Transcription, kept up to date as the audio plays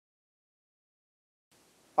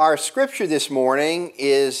Our scripture this morning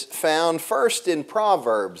is found first in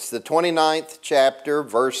Proverbs, the 29th chapter,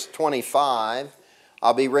 verse 25.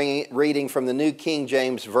 I'll be reading from the New King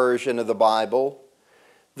James Version of the Bible.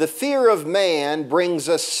 The fear of man brings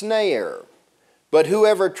a snare, but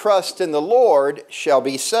whoever trusts in the Lord shall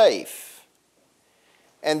be safe.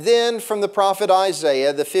 And then from the prophet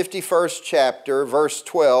Isaiah, the 51st chapter, verse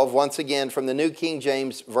 12, once again from the New King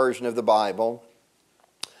James Version of the Bible.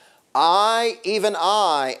 I, even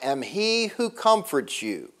I, am he who comforts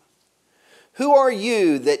you. Who are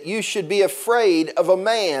you that you should be afraid of a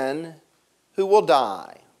man who will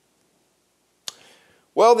die?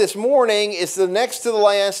 Well, this morning is the next to the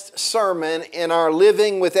last sermon in our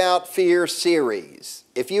Living Without Fear series.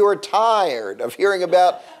 If you are tired of hearing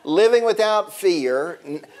about living without fear,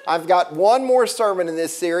 I've got one more sermon in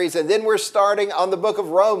this series, and then we're starting on the book of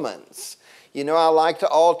Romans. You know, I like to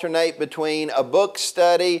alternate between a book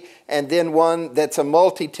study and then one that's a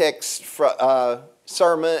multi-text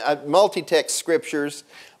sermon, multi-text scriptures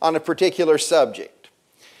on a particular subject.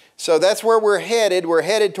 So that's where we're headed. We're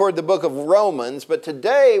headed toward the book of Romans, but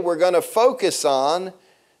today we're going to focus on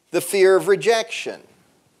the fear of rejection.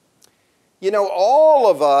 You know,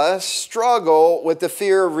 all of us struggle with the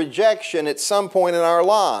fear of rejection at some point in our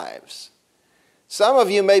lives. Some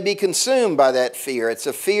of you may be consumed by that fear. It's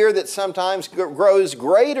a fear that sometimes grows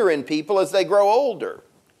greater in people as they grow older.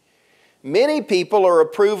 Many people are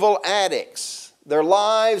approval addicts. Their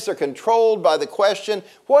lives are controlled by the question,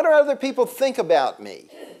 what do other people think about me?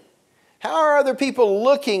 How are other people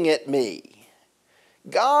looking at me?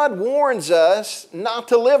 God warns us not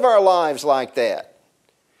to live our lives like that.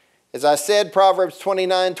 As I said, Proverbs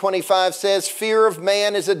 29:25 says, fear of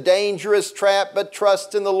man is a dangerous trap, but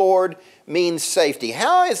trust in the Lord means safety.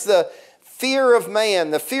 How is the fear of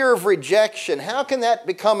man, the fear of rejection, how can that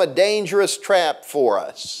become a dangerous trap for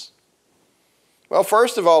us? Well,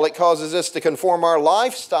 first of all, it causes us to conform our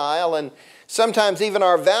lifestyle and sometimes even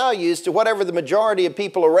our values to whatever the majority of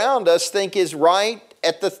people around us think is right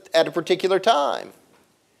at a particular time.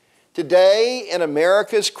 Today, in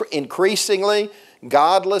America's increasingly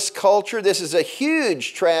godless culture, this is a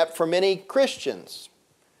huge trap for many Christians.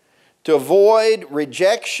 To avoid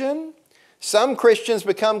rejection, some Christians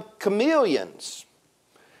become chameleons.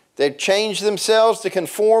 They change themselves to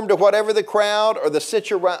conform to whatever the crowd or the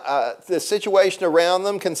situation around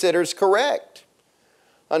them considers correct.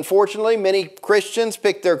 Unfortunately, many Christians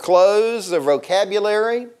pick their clothes, their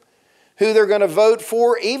vocabulary, who they're going to vote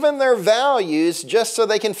for, even their values, just so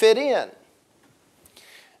they can fit in.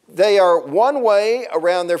 They are one way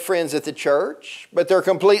around their friends at the church, but they're a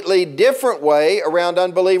completely different way around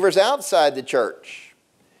unbelievers outside the church.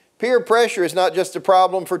 Peer pressure is not just a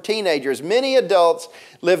problem for teenagers. Many adults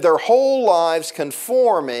live their whole lives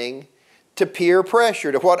conforming to peer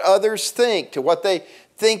pressure, to what others think, to what they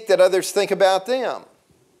think that others think about them.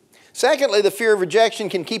 Secondly, the fear of rejection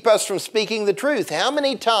can keep us from speaking the truth. How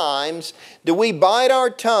many times do we bite our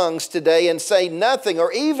tongues today and say nothing,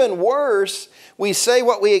 or even worse, we say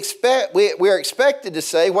what we are expected to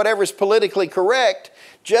say, whatever's politically correct,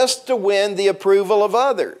 just to win the approval of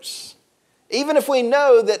others? Even if we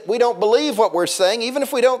know that we don't believe what we're saying, even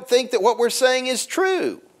if we don't think that what we're saying is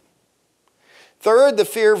true. Third, the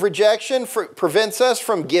fear of rejection prevents us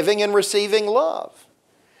from giving and receiving love.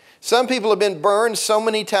 Some people have been burned so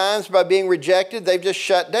many times by being rejected, they've just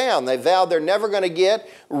shut down. They vowed they're never going to get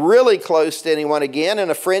really close to anyone again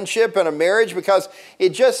in a friendship and a marriage because it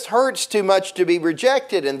just hurts too much to be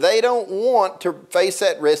rejected, and they don't want to face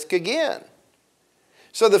that risk again.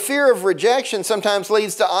 So the fear of rejection sometimes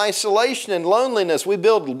leads to isolation and loneliness. We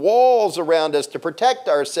build walls around us to protect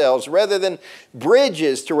ourselves rather than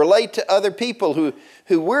bridges to relate to other people who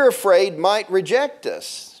we're afraid might reject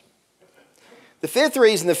us. The fifth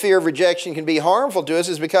reason the fear of rejection can be harmful to us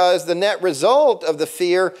is because the net result of the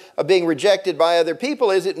fear of being rejected by other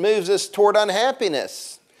people is it moves us toward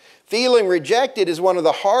unhappiness. Feeling rejected is one of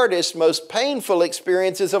the hardest, most painful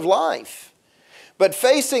experiences of life. But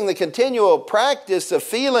facing the continual practice of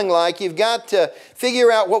feeling like you've got to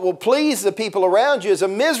figure out what will please the people around you is a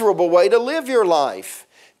miserable way to live your life.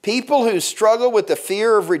 People who struggle with the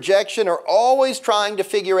fear of rejection are always trying to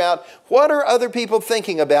figure out, what are other people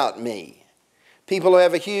thinking about me? People who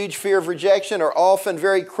have a huge fear of rejection are often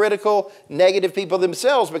very critical, negative people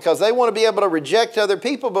themselves because they want to be able to reject other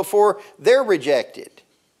people before they're rejected.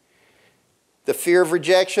 The fear of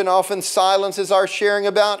rejection often silences our sharing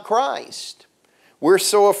about Christ. We're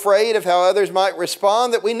so afraid of how others might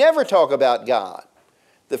respond that we never talk about God.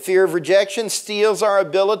 The fear of rejection steals our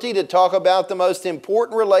ability to talk about the most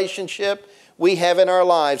important relationship we have in our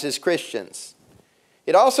lives as Christians.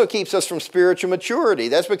 It also keeps us from spiritual maturity.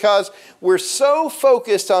 That's because we're so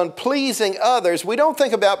focused on pleasing others, we don't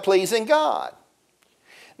think about pleasing God.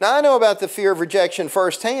 Now, I know about the fear of rejection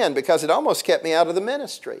firsthand because it almost kept me out of the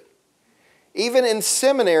ministry. Even in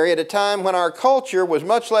seminary, at a time when our culture was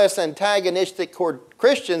much less antagonistic toward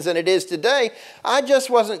Christians than it is today, I just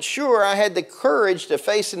wasn't sure I had the courage to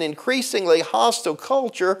face an increasingly hostile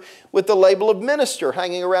culture with the label of minister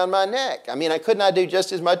hanging around my neck. I mean, couldn't I do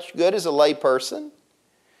just as much good as a lay person?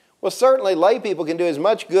 Well, certainly lay people can do as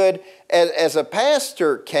much good as a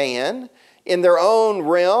pastor can in their own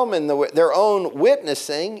realm and their own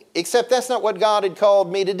witnessing, except that's not what God had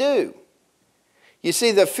called me to do. You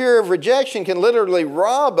see, the fear of rejection can literally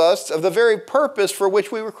rob us of the very purpose for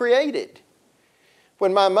which we were created.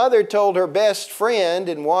 When my mother told her best friend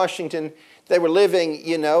in Washington, they were living,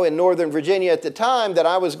 in Northern Virginia at the time, that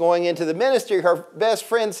I was going into the ministry, her best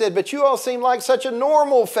friend said, "But you all seem like such a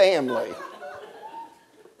normal family."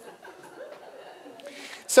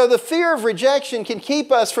 So the fear of rejection can keep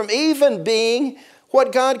us from even being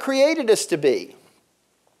what God created us to be.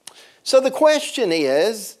 So the question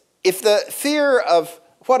is, if the fear of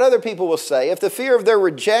what other people will say, if the fear of their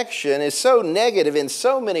rejection is so negative in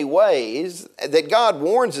so many ways that God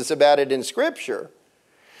warns us about it in Scripture,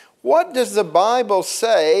 what does the Bible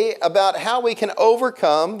say about how we can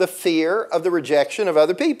overcome the fear of the rejection of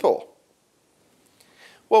other people?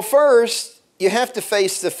 Well, first, you have to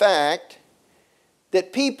face the fact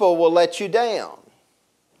that people will let you down.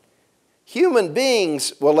 Human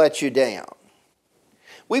beings will let you down.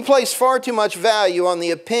 We place far too much value on the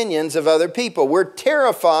opinions of other people. We're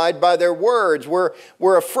terrified by their words. We're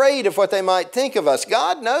afraid of what they might think of us.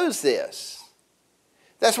 God knows this.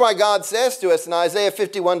 That's why God says to us in Isaiah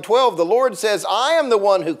 51:12, the Lord says, "I am the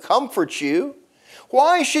one who comforts you."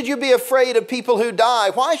 Why should you be afraid of people who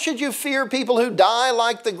die? Why should you fear people who die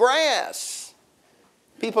like the grass?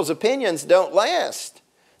 People's opinions don't last.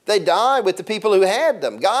 They die with the people who had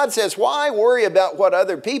them. God says, why worry about what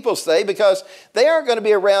other people say? Because they aren't going to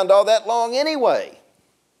be around all that long anyway.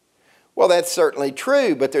 Well, that's certainly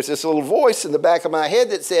true, but there's this little voice in the back of my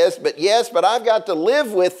head that says, but I've got to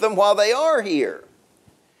live with them while they are here.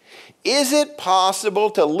 Is it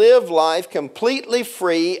possible to live life completely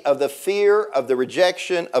free of the fear of the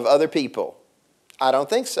rejection of other people? I don't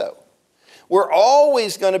think so. We're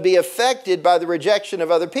always going to be affected by the rejection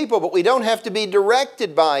of other people, but we don't have to be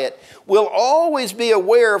directed by it. We'll always be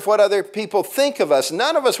aware of what other people think of us.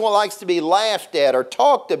 None of us likes to be laughed at or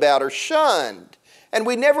talked about or shunned, and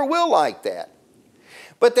we never will like that.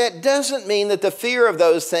 But that doesn't mean that the fear of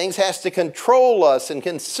those things has to control us and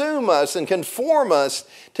consume us and conform us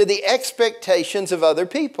to the expectations of other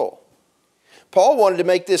people. Paul wanted to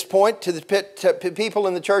make this point to the people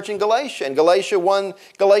in the church in Galatia. In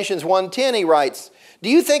Galatians 1:10 he writes, "Do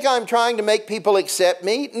you think I'm trying to make people accept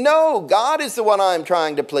me? No, God is the one I'm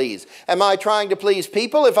trying to please. Am I trying to please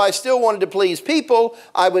people? If I still wanted to please people,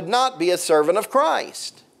 I would not be a servant of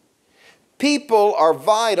Christ." People are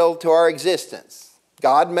vital to our existence.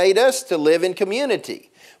 God made us to live in community,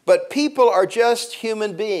 but people are just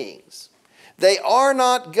human beings. They are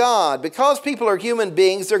not God. Because people are human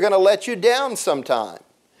beings, they're going to let you down sometime.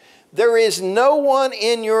 There is no one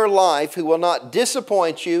in your life who will not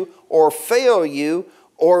disappoint you or fail you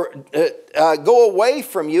or go away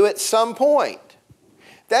from you at some point.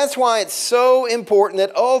 That's why it's so important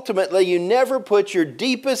that ultimately you never put your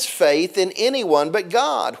deepest faith in anyone but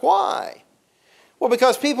God. Why? Well,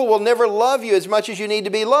 because people will never love you as much as you need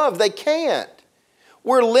to be loved. They can't.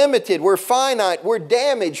 We're limited, we're finite, we're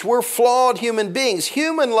damaged, we're flawed human beings.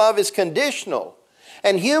 Human love is conditional,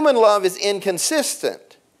 and human love is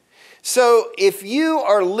inconsistent. So if you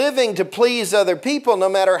are living to please other people, no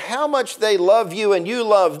matter how much they love you and you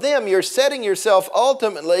love them, you're setting yourself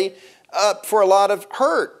ultimately up for a lot of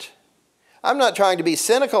hurt. I'm not trying to be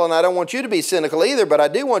cynical, and I don't want you to be cynical either, but I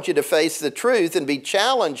do want you to face the truth and be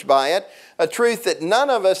challenged by it, a truth that none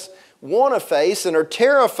of us want to face and are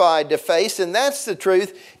terrified to face, and that's the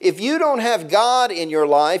truth. If you don't have God in your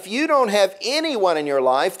life, you don't have anyone in your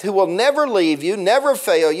life who will never leave you, never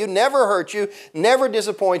fail you, never hurt you, never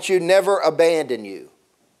disappoint you, never abandon you.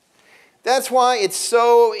 That's why it's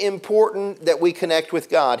so important that we connect with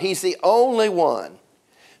God. He's the only one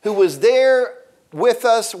who was there with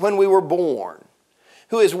us when we were born,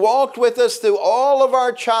 who has walked with us through all of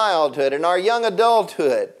our childhood and our young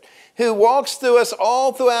adulthood, who walks through us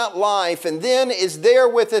all throughout life and then is there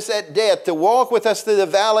with us at death to walk with us through the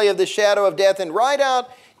valley of the shadow of death and right out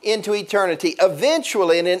into eternity.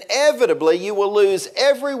 Eventually and inevitably you will lose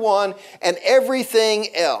everyone and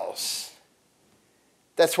everything else.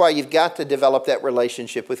 That's why you've got to develop that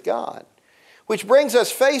relationship with God. Which brings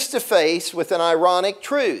us face to face with an ironic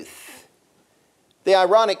truth. The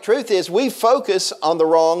ironic truth is we focus on the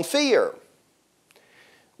wrong fear.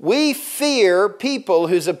 We fear people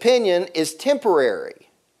whose opinion is temporary.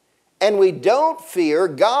 And we don't fear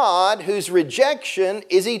God whose rejection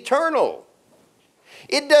is eternal.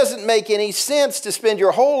 It doesn't make any sense to spend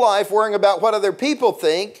your whole life worrying about what other people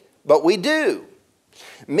think, but we do.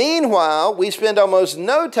 Meanwhile, we spend almost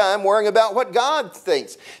no time worrying about what God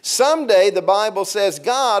thinks. Someday, the Bible says,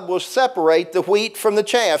 God will separate the wheat from the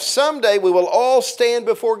chaff. Someday, we will all stand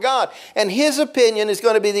before God, and His opinion is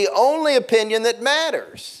going to be the only opinion that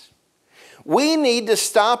matters. We need to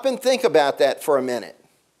stop and think about that for a minute.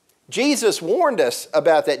 Jesus warned us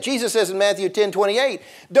about that. Jesus says in Matthew 10:28,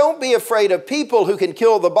 don't be afraid of people who can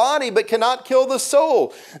kill the body but cannot kill the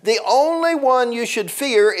soul. The only one you should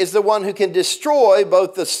fear is the one who can destroy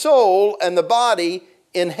both the soul and the body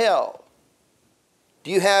in hell.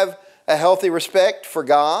 Do you have a healthy respect for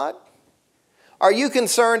God? Are you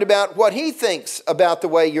concerned about what He thinks about the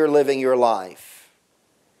way you're living your life?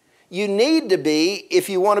 You need to be if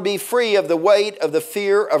you want to be free of the weight of the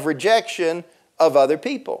fear of rejection of other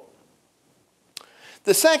people.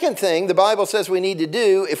 The second thing the Bible says we need to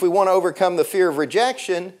do if we want to overcome the fear of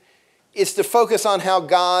rejection is to focus on how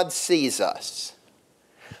God sees us.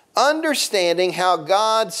 Understanding how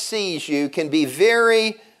God sees you can be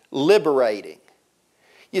very liberating.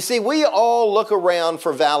 You see, we all look around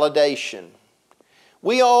for validation.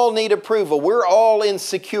 We all need approval. We're all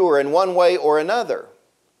insecure in one way or another.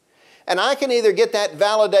 And I can either get that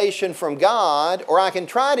validation from God or I can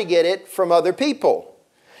try to get it from other people.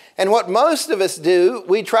 And what most of us do,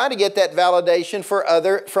 we try to get that validation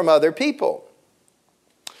from other people.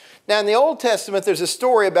 Now in the Old Testament, there's a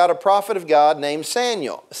story about a prophet of God named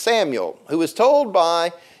Samuel, who was told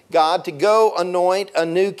by God to go anoint a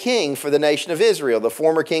new king for the nation of Israel. The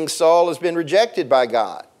former king Saul has been rejected by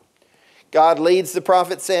God. God leads the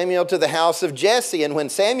prophet Samuel to the house of Jesse, and when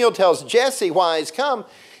Samuel tells Jesse why he's come,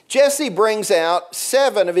 Jesse brings out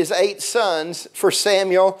 7 of his 8 sons for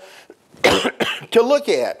Samuel to look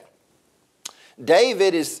at.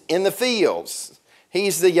 David is in the fields.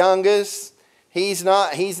 He's the youngest. He's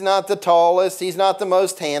not the tallest. He's not the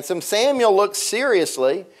most handsome. Samuel looks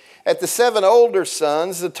seriously at the 7 older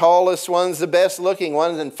sons, the tallest ones, the best looking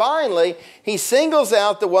ones. And finally, he singles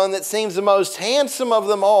out the one that seems the most handsome of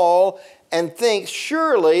them all and thinks,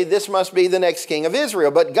 surely this must be the next king of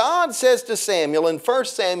Israel. But God says to Samuel in 1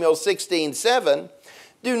 Samuel 16:7,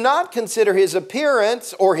 do not consider his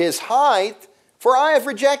appearance or his height, for I have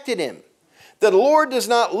rejected him. The Lord does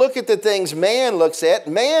not look at the things man looks at.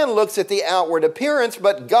 Man looks at the outward appearance,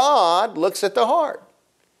 but God looks at the heart.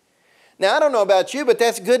 Now, I don't know about you, but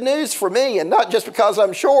that's good news for me, and not just because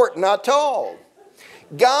I'm short and not tall.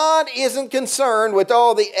 God isn't concerned with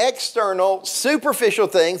all the external, superficial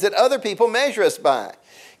things that other people measure us by.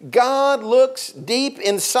 God looks deep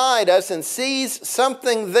inside us and sees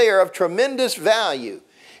something there of tremendous value.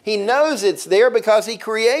 He knows it's there because He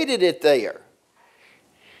created it there.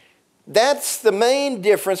 That's the main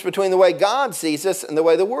difference between the way God sees us and the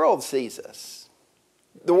way the world sees us.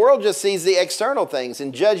 The world just sees the external things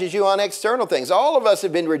and judges you on external things. All of us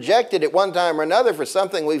have been rejected at one time or another for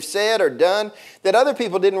something we've said or done that other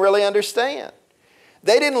people didn't really understand.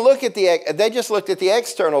 They just looked at the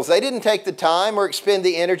externals. They didn't take the time or expend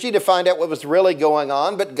the energy to find out what was really going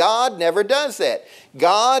on, but God never does that.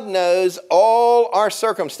 God knows all our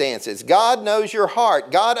circumstances. God knows your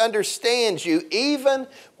heart. God understands you even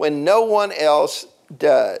when no one else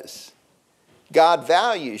does. God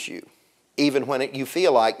values you even when you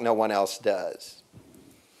feel like no one else does.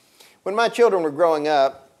 When my children were growing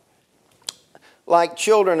up, like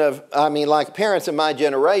parents of my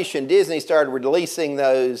generation, Disney started releasing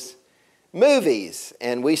those movies.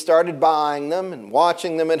 And we started buying them and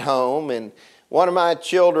watching them at home. And one of my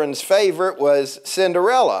children's favorite was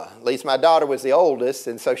Cinderella. At least my daughter was the oldest,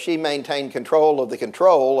 and so she maintained control of the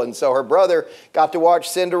control. And so her brother got to watch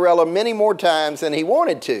Cinderella many more times than he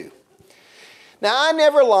wanted to. Now, I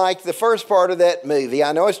never liked the first part of that movie.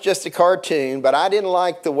 I know it's just a cartoon, but I didn't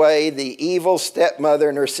like the way the evil stepmother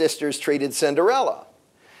and her sisters treated Cinderella.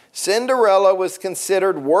 Cinderella was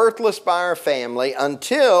considered worthless by her family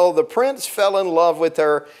until the prince fell in love with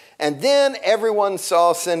her, and then everyone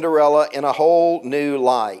saw Cinderella in a whole new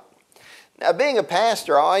light. Now, being a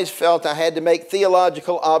pastor, I always felt I had to make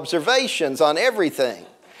theological observations on everything.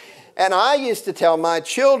 And I used to tell my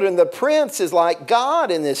children, the prince is like God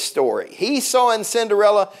in this story. He saw in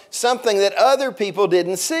Cinderella something that other people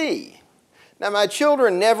didn't see. Now, my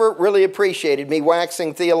children never really appreciated me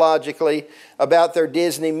waxing theologically about their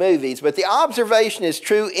Disney movies, but the observation is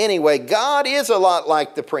true anyway. God is a lot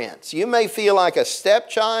like the prince. You may feel like a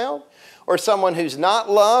stepchild or someone who's not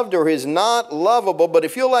loved or who's not lovable, but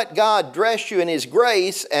if you'll let God dress you in His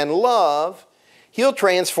grace and love, He'll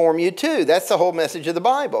transform you too. That's the whole message of the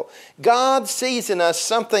Bible. God sees in us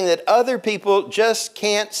something that other people just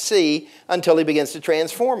can't see until He begins to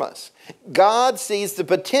transform us. God sees the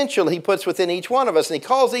potential He puts within each one of us, and He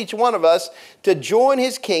calls each one of us to join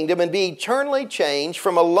His kingdom and be eternally changed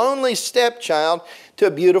from a lonely stepchild to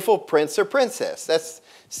a beautiful prince or princess. That's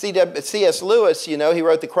C.S. Lewis, he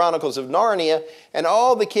wrote the Chronicles of Narnia, and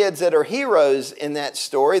all the kids that are heroes in that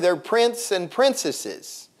story, they're prince and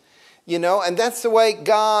princesses. And that's the way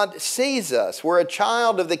God sees us. We're a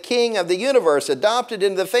child of the King of the universe, adopted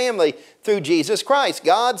into the family through Jesus Christ.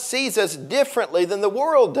 God sees us differently than the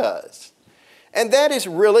world does. And that is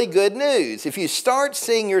really good news. If you start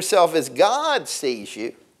seeing yourself as God sees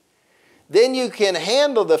you, then you can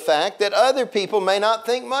handle the fact that other people may not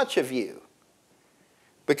think much of you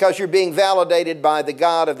because you're being validated by the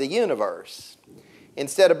God of the universe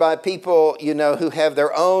instead of by people, who have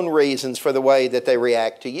their own reasons for the way that they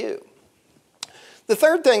react to you. The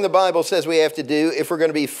third thing the Bible says we have to do if we're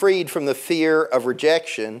going to be freed from the fear of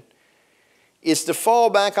rejection is to fall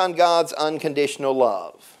back on God's unconditional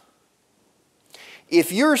love.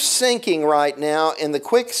 If you're sinking right now in the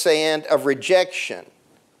quicksand of rejection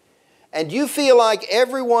and you feel like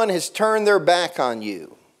everyone has turned their back on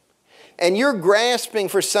you and you're grasping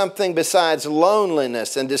for something besides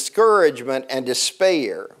loneliness and discouragement and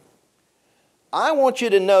despair, I want you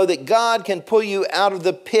to know that God can pull you out of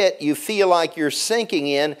the pit you feel like you're sinking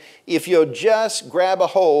in if you'll just grab a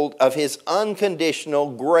hold of His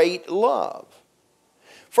unconditional great love.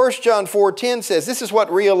 1 John 4:10 says, this is what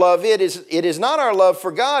real love is. It is not our love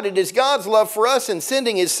for God, it is God's love for us in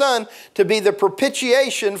sending His Son to be the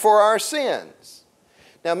propitiation for our sins.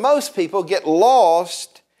 Now, most people get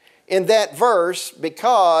lost in that verse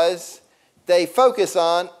because they focus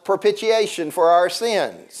on propitiation for our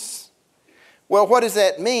sins. Well, what does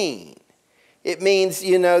that mean? It means,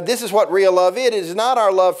 this is what real love is. It is not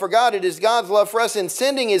our love for God. It is God's love for us in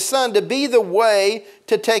sending His Son to be the way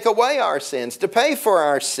to take away our sins, to pay for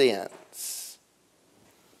our sins.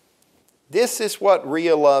 This is what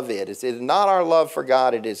real love is. It is not our love for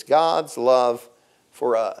God. It is God's love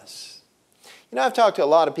for us. I've talked to a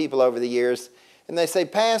lot of people over the years, and they say,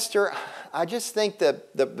 Pastor, I just think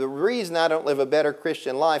that the reason I don't live a better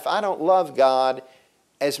Christian life, I don't love God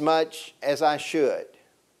as much as I should.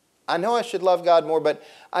 I know I should love God more, but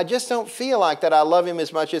I just don't feel like that I love Him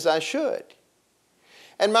as much as I should.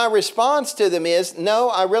 And my response to them is, no,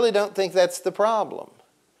 I really don't think that's the problem.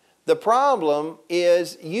 The problem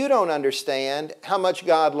is you don't understand how much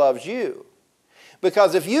God loves you.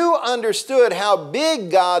 Because if you understood how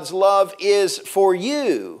big God's love is for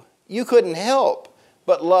you, you couldn't help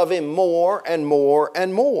but love Him more and more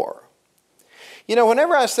and more.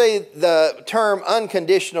 Whenever I say the term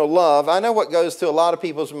unconditional love, I know what goes through a lot of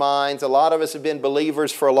people's minds. A lot of us have been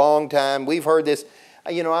believers for a long time. We've heard this,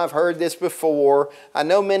 I've heard this before. I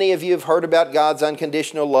know many of you have heard about God's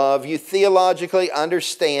unconditional love. You theologically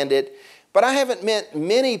understand it. But I haven't met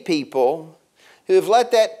many people who have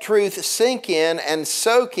let that truth sink in and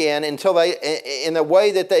soak in until in a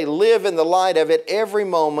way that they live in the light of it every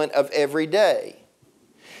moment of every day.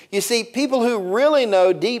 You see, people who really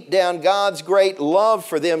know deep down God's great love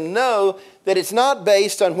for them know that it's not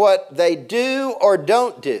based on what they do or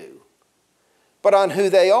don't do, but on who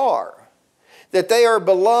they are. That they are a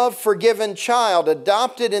beloved, forgiven child,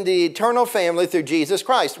 adopted into the eternal family through Jesus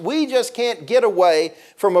Christ. We just can't get away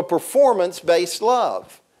from a performance-based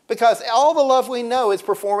love because all the love we know is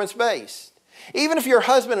performance-based. Even if your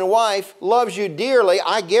husband and wife loves you dearly,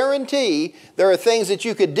 I guarantee there are things that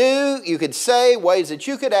you could do, you could say, ways that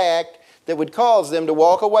you could act that would cause them to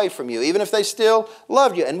walk away from you, even if they still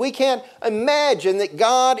loved you. And we can't imagine that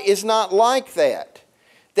God is not like that,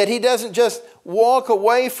 that He doesn't just walk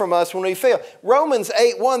away from us when we fail. Romans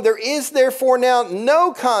 8:1, there is therefore now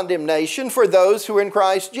no condemnation for those who are in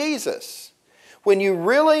Christ Jesus. When you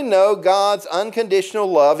really know God's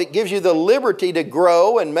unconditional love, it gives you the liberty to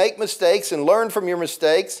grow and make mistakes and learn from your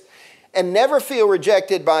mistakes and never feel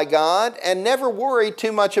rejected by God and never worry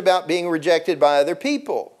too much about being rejected by other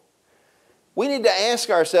people. We need to ask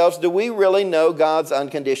ourselves, do we really know God's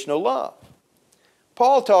unconditional love?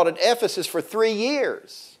 Paul taught at Ephesus for 3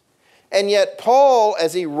 years. And yet Paul,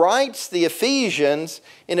 as he writes the Ephesians,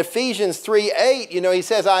 in Ephesians 3:8, he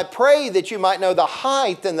says, I pray that you might know the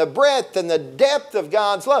height and the breadth and the depth of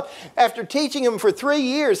God's love. After teaching him for 3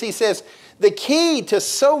 years, he says, The key to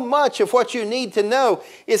so much of what you need to know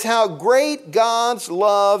is how great God's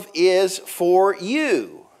love is for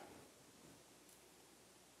you.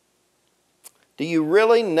 Do you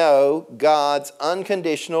really know God's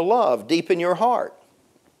unconditional love deep in your heart?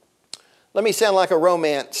 Let me sound like a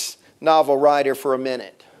romance novel writer for a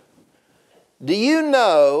minute. Do you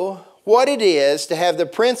know what it is to have the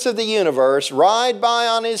Prince of the universe ride by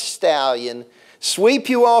on his stallion, sweep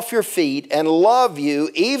you off your feet, and love you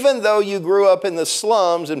even though you grew up in the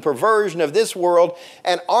slums and perversion of this world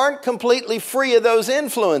and aren't completely free of those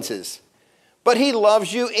influences? But he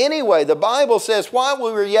loves you anyway. The Bible says, while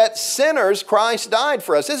we were yet sinners, Christ died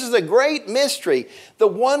for us. This is a great mystery, the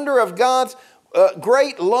wonder of God's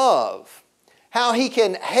great love, how he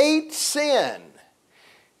can hate sin,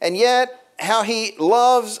 and yet how he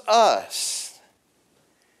loves us.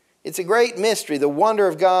 It's a great mystery, the wonder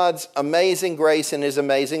of God's amazing grace and his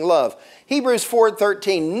amazing love. Hebrews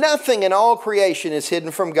 4:13, nothing in all creation is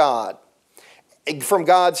hidden from God, from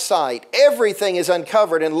God's sight. Everything is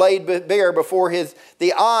uncovered and laid bare before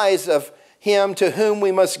the eyes of him to whom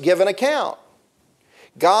we must give an account.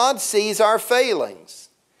 God sees our failings.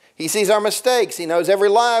 He sees our mistakes. He knows every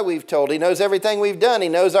lie we've told. He knows everything we've done. He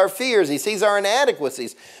knows our fears. He sees our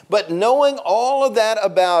inadequacies. But knowing all of that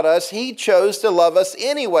about us, he chose to love us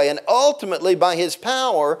anyway, and ultimately by his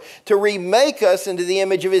power to remake us into the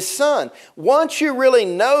image of his Son. Once you really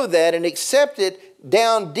know that and accept it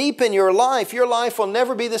down deep in your life will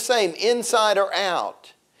never be the same inside or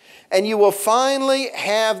out. And you will finally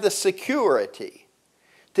have the security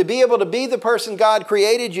to be able to be the person God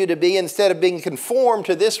created you to be instead of being conformed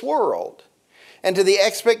to this world and to the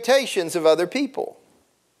expectations of other people.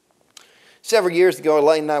 Several years ago,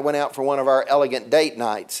 Elaine and I went out for one of our elegant date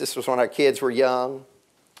nights. This was when our kids were young.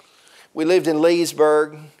 We lived in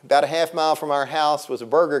Leesburg. About a half mile from our house was a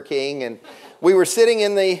Burger King, and we were sitting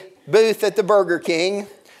in the booth at the Burger King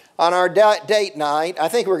on our date night. I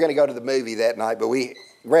think we were going to go to the movie that night, but we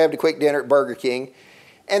grabbed a quick dinner at Burger King.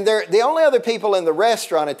 And they're the only other people in the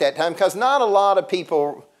restaurant at that time, because not a lot of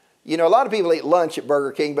people, a lot of people eat lunch at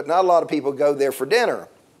Burger King, but not a lot of people go there for dinner.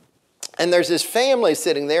 And there's this family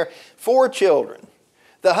sitting there, 4 children.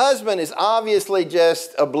 The husband is obviously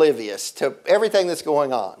just oblivious to everything that's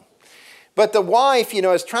going on. But the wife,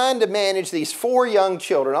 is trying to manage these 4 young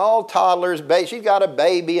children, all toddlers. She's got a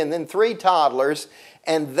baby and then 3 toddlers.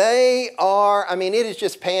 And they are, it is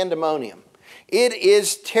just pandemonium. It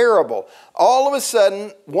is terrible. All of a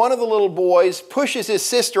sudden, one of the little boys pushes his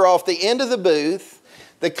sister off the end of the booth.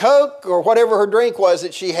 The Coke or whatever her drink was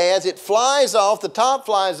that she has, it flies off, the top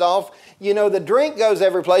flies off. The drink goes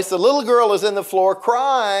every place. The little girl is in the floor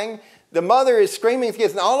crying. The mother is screaming at the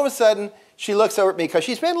kids. And all of a sudden, she looks over at me because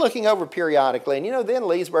she's been looking over periodically. And then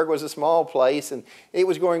Leesburg was a small place, and it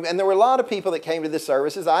was going. And there were a lot of people that came to the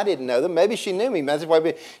services. I didn't know them. Maybe she knew me.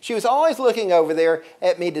 She was always looking over there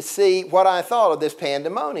at me to see what I thought of this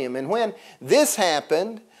pandemonium. And when this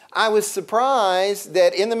happened, I was surprised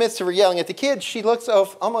that in the midst of her yelling at the kids, she looks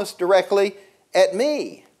off almost directly at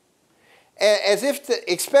me, as if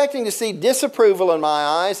expecting to see disapproval in my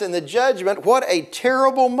eyes and the judgment. What a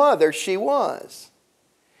terrible mother she was.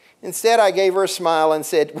 Instead, I gave her a smile and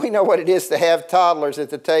said, we know what it is to have toddlers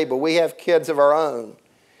at the table. We have kids of our own.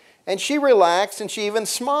 And she relaxed and she even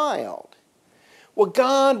smiled. Well,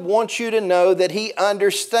 God wants you to know that he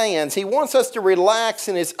understands. He wants us to relax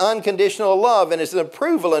in his unconditional love and his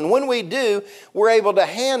approval. And when we do, we're able to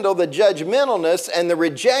handle the judgmentalness and the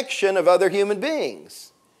rejection of other human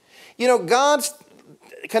beings. God's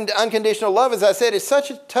unconditional love, as I said, is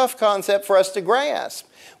such a tough concept for us to grasp.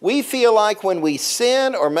 We feel like when we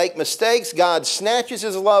sin or make mistakes, God snatches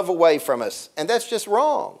his love away from us. And that's just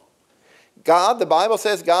wrong. The Bible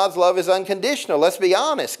says God's love is unconditional. Let's be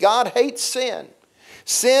honest. God hates sin.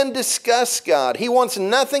 Sin disgusts God. He wants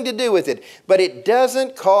nothing to do with it. But it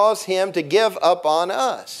doesn't cause him to give up on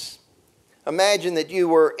us. Imagine that you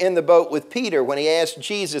were in the boat with Peter when he asked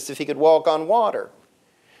Jesus if he could walk on water.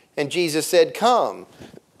 And Jesus said, come.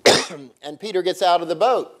 And Peter gets out of the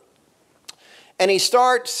boat. And he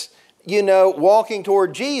starts, walking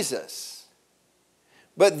toward Jesus.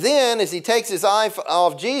 But then as he takes his eye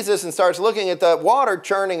off Jesus and starts looking at the water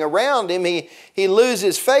churning around him, he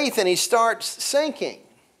loses faith and he starts sinking.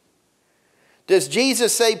 Does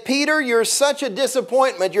Jesus say, Peter, you're such a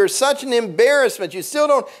disappointment. You're such an embarrassment. You still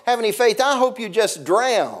don't have any faith. I hope you just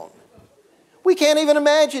drown. We can't even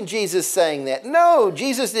imagine Jesus saying that. No,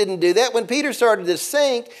 Jesus didn't do that when Peter started to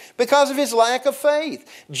sink because of his lack of faith.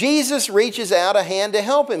 Jesus reaches out a hand to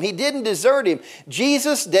help him. He didn't desert him.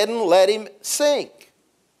 Jesus didn't let him sink.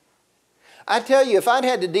 I tell you, if I'd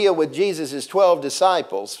had to deal with Jesus' 12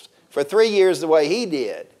 disciples for 3 years the way he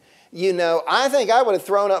did, I think I would have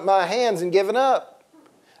thrown up my hands and given up.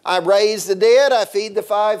 I raise the dead, I feed the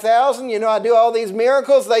 5,000, I do all these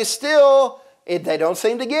miracles. They don't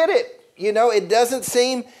seem to get it. It doesn't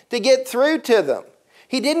seem to get through to them.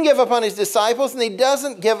 He didn't give up on his disciples, and he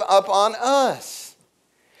doesn't give up on us.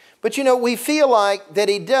 But we feel like that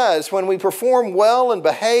he does. When we perform well and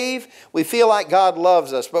behave, we feel like God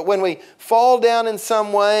loves us. But when we fall down in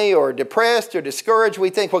some way or depressed or discouraged,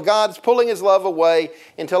 we think, well, God's pulling his love away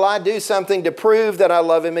until I do something to prove that I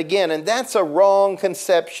love him again. And that's a wrong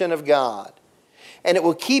conception of God. And it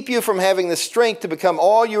will keep you from having the strength to become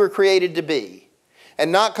all you were created to be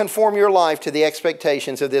and not conform your life to the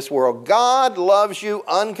expectations of this world. God loves you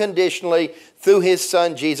unconditionally through his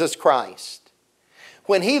Son, Jesus Christ.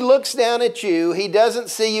 When he looks down at you, he doesn't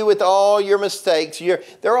see you with all your mistakes.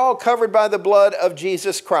 They're all covered by the blood of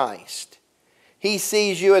Jesus Christ. He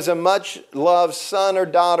sees you as a much-loved son or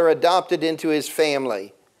daughter adopted into his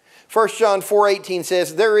family. 1 John 4:18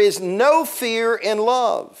 says, there is no fear in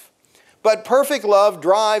love, but perfect love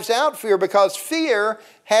drives out fear, because fear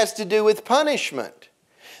has to do with punishment.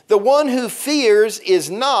 The one who fears is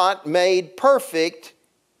not made perfect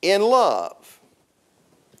in love.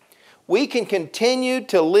 We can continue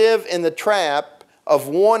to live in the trap of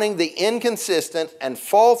wanting the inconsistent and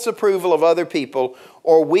false approval of other people,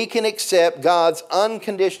 or we can accept God's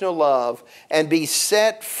unconditional love and be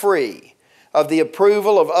set free of the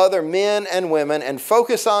approval of other men and women and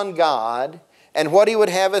focus on God and what he would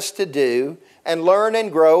have us to do and learn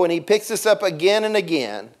and grow. And he picks us up again and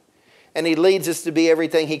again, and he leads us to be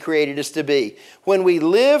everything he created us to be. When we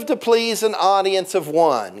live to please an audience of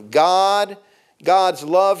one, God's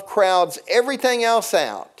love crowds everything else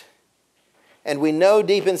out. And we know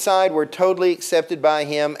deep inside we're totally accepted by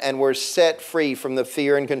him, and we're set free from the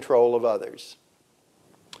fear and control of others.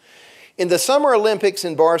 In the Summer Olympics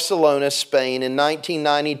in Barcelona, Spain in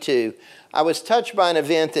 1992, I was touched by an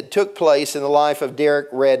event that took place in the life of Derek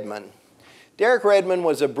Redmond. Derek Redmond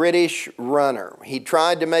was a British runner. He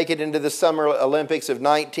tried to make it into the Summer Olympics of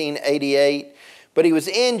 1988, but he was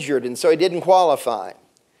injured, and so he didn't qualify.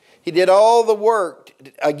 He did all the work,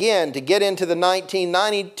 again, to get into the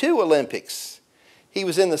 1992 Olympics. He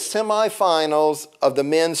was in the semifinals of the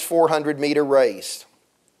men's 400-meter race.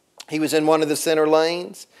 He was in one of the center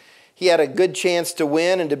lanes. He had a good chance to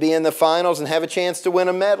win and to be in the finals and have a chance to win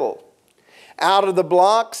a medal. Out of the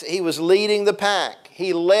blocks, he was leading the pack.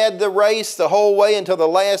 He led the race the whole way until the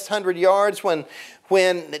last 100 yards when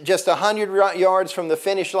just 100 yards from the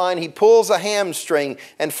finish line, he pulls a hamstring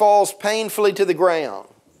and falls painfully to the ground.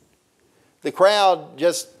 The crowd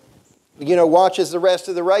just, watches the rest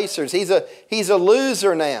of the racers. He's a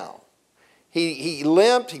loser now. He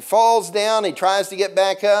limped, he falls down, he tries to get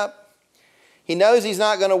back up. He knows he's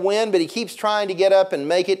not going to win, but he keeps trying to get up and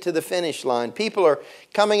make it to the finish line. People are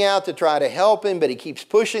coming out to try to help him, but he keeps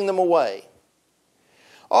pushing them away.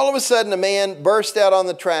 All of a sudden, a man burst out on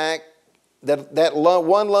the track. That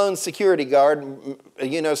one lone security guard,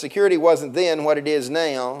 security wasn't then what it is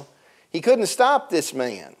now. He couldn't stop this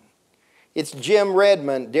man. It's Jim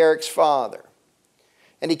Redmond, Derek's father.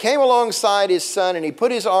 And he came alongside his son, and he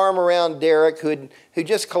put his arm around Derek, who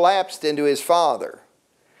just collapsed into his father.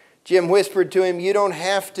 Jim whispered to him, "You don't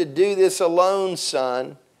have to do this alone,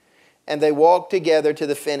 son." And they walked together to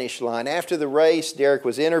the finish line. After the race, Derek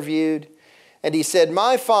was interviewed, and he said,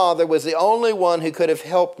 "My father was the only one who could have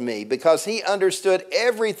helped me because he understood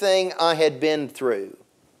everything I had been through."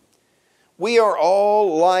 We are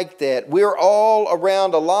all like that. We're all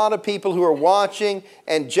around a lot of people who are watching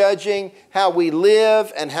and judging how we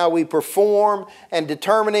live and how we perform and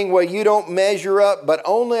determining, well, you don't measure up, but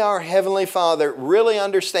only our Heavenly Father really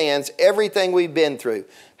understands everything we've been through,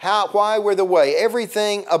 why we're the way,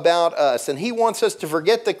 everything about us. And he wants us to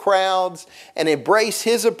forget the crowds and embrace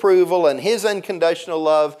his approval and his unconditional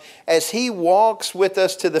love as he walks with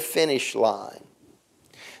us to the finish line.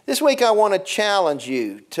 This week I want to challenge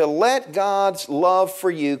you to let God's love for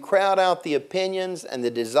you crowd out the opinions and the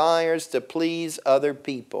desires to please other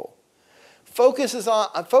people. Focus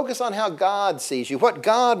on how God sees you, what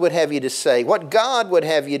God would have you to say, what God would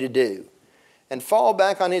have you to do. And fall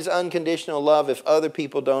back on his unconditional love if other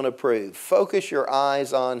people don't approve. Focus your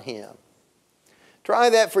eyes on him. Try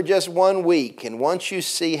that for just 1 week, and once you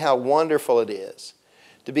see how wonderful it is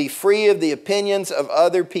to be free of the opinions of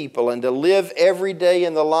other people and to live every day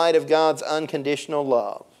in the light of God's unconditional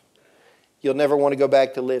love, you'll never want to go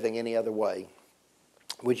back to living any other way.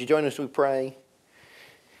 Would you join us as we pray?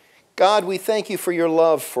 God, we thank you for your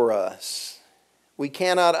love for us. We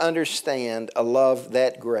cannot understand a love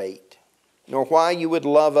that great, nor why you would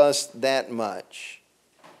love us that much.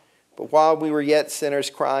 But while we were yet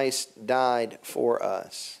sinners, Christ died for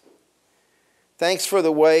us. Thanks for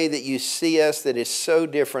the way that you see us that is so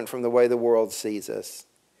different from the way the world sees us.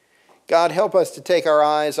 God, help us to take our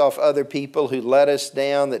eyes off other people who let us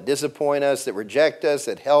down, that disappoint us, that reject us,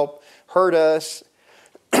 that hurt us,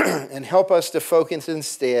 and help us to focus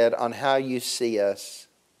instead on how you see us.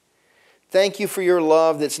 Thank you for your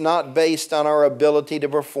love that's not based on our ability to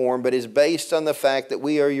perform, but is based on the fact that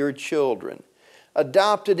we are your children,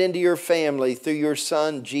 adopted into your family through your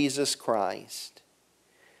Son, Jesus Christ.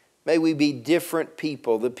 May we be different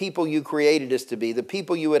people, the people you created us to be, the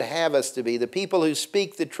people you would have us to be, the people who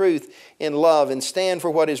speak the truth in love and stand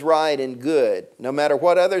for what is right and good, no matter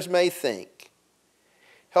what others may think.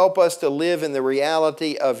 Help us to live in the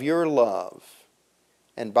reality of your love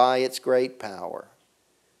and by its great power.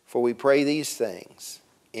 For we pray these things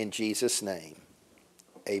in Jesus' name.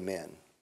 Amen.